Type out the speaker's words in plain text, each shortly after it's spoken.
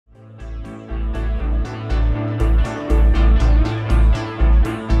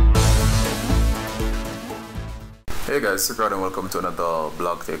Hey guys, Ricardo and welcome to another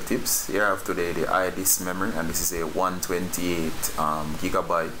Blog Tech Tips. Here I have today the iDisk memory, and this is a 128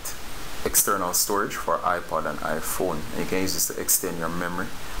 gigabyte external storage for iPad and iPhone. And you can use this to extend your memory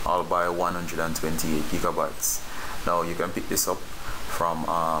all by 128 gigabytes. Now you can pick this up from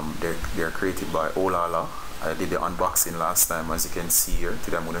they're created by Olala. I did the unboxing last time, as you can see here.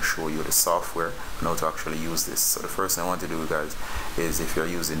 Today I'm going to show you the software and how to actually use this. So the first thing I want to do, guys, is if you're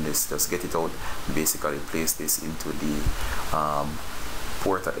using this, just get it out, basically place this into the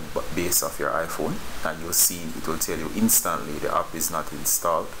port at the base of your iPhone, and you'll see it will tell you instantly the app is not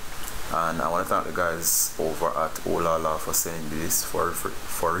installed. And I want to thank the guys over at Olala for sending this for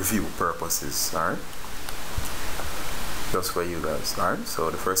review purposes. Alright, just for you guys. Alright, so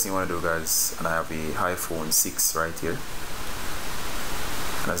the first thing you want to do, guys, and I have a iPhone 6 right here,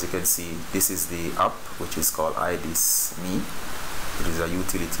 and as you can see, this is the app which is called iDisk Me. It is a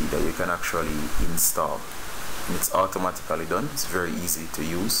utility that you can actually install, and it's automatically done. It's very easy to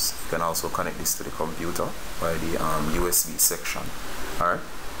use. You can also connect this to the computer by the USB section. Alright,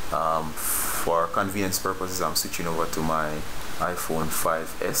 for convenience purposes, I'm switching over to my iPhone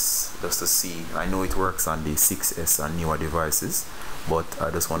 5s just to see. I know it works on the 6s and newer devices, but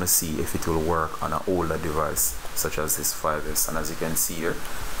I just want to see if it will work on an older device such as this 5s. And as you can see here,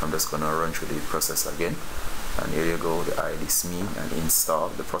 I'm just going to run through the process again, and here you go, the iDisk Me, and install.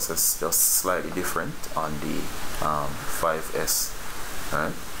 The process just slightly different on the 5s.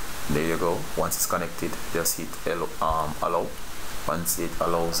 Alright, there you go. Once it's connected, just hit allow. Once it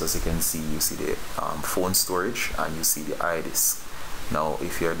allows, as you can see, you see the phone storage and you see the iDisk. Now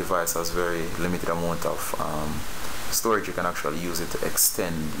if your device has very limited amount of storage, you can actually use it to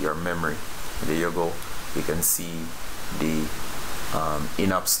extend your memory. There you go, you can see the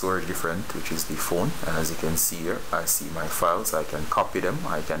in-app storage different, which is the phone, and as you can see here, I see my files. I can copy them,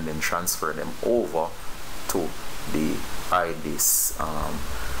 I can then transfer them over to the iDisk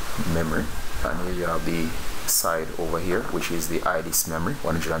memory, and here you have the side over here, which is the iDisk memory,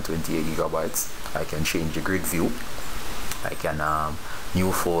 128 gigabytes. I can change the grid view, I can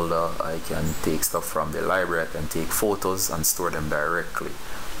new folder, I can take stuff from the library, I can take photos and store them directly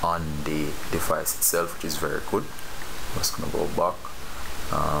on the device itself, which is very good. I'm just gonna go back.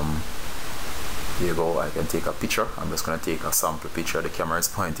 Here you go, I can take a picture. I'm just gonna take a sample picture. The camera is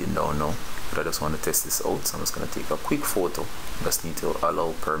pointing down now, but I just want to test this out, so I'm just gonna take a quick photo. Just need to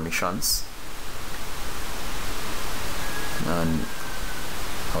allow permissions. And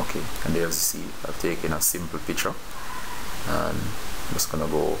okay, and there you see I've taken a simple picture, and I'm just gonna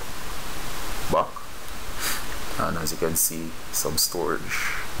go back, and as you can see, some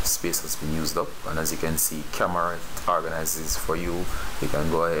storage space has been used up, and as you can see, camera organizes for you. You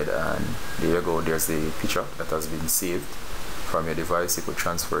can go ahead, and there you go, there's the picture that has been saved from your device. You could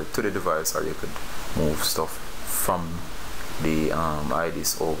transfer it to the device, or you could move stuff from the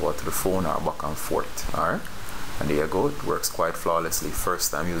iDisk over to the phone or back and forth. Alright, and there you go, it works quite flawlessly. First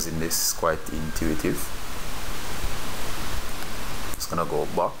time using this, quite intuitive. Just gonna go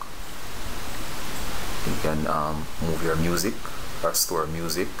back. You can move your music or store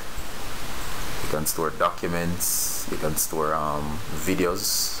music. You can store documents. You can store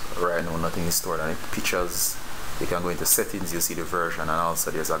videos. Right now nothing is stored on it. Pictures. You can go into settings, you see the version, and also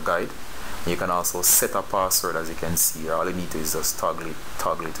there's a guide. You can also set a password, as you can see. All you need to is just toggle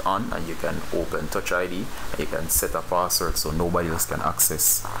it on, and you can open Touch ID, and you can set a password so nobody else can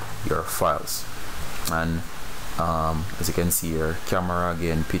access your files. And as you can see here, camera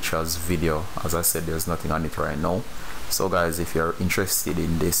again, pictures, video. As I said, there's nothing on it right now. So guys, if you're interested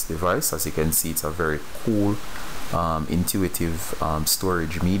in this device, as you can see, it's a very cool intuitive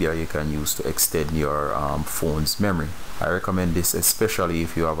storage media you can use to extend your phone's memory. I recommend this especially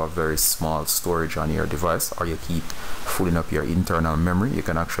if you have a very small storage on your device, or you keep filling up your internal memory. You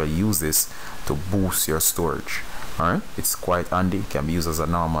can actually use this to boost your storage. Alright, it's quite handy. It can be used as a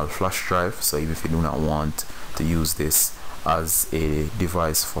normal flash drive, so even if you do not want to use this as a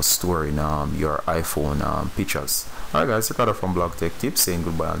device for storing your iPhone pictures. Alright guys, Ricardo from Blog Tech Tips saying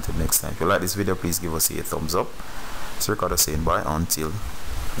goodbye until next time. If you like this video, please give us a thumbs up. It's Ricardo saying bye until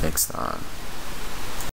next time.